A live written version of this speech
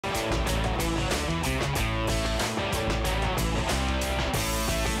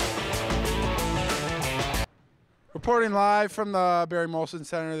Reporting live from the Barrie Molson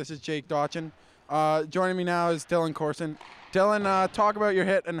Center, this is Jake Dotchin. Joining me now is Dylan Corson. Dylan, talk about your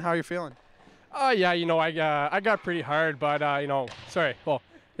hit and how you're feeling. Yeah, I got pretty hard, but sorry. Well,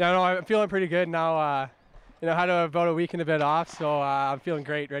 yeah, no, I'm feeling pretty good now. Had about a week and a bit off, so I'm feeling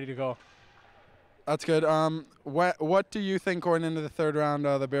great, ready to go. That's good. What do you think going into the third round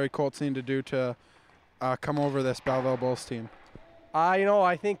the Barrie Colts need to do to come over this Belleville Bulls team?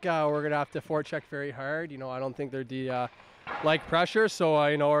 I think we're going to have to forecheck very hard. I don't think they're like pressure, so,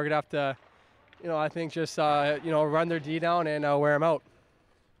 we're going to have to, I think just, run their D down and wear them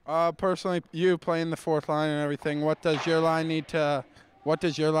out. Personally, you playing the fourth line and everything, what does your line need to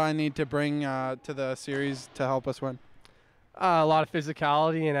bring to the series to help us win? A lot of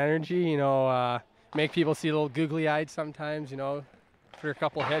physicality and energy, make people see a little googly-eyed sometimes, for a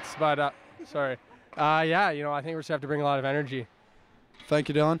couple hits, but, sorry. I think we're just have to bring a lot of energy. Thank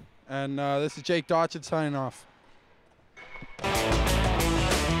you, Dylan. And this is Jake Dotch signing off.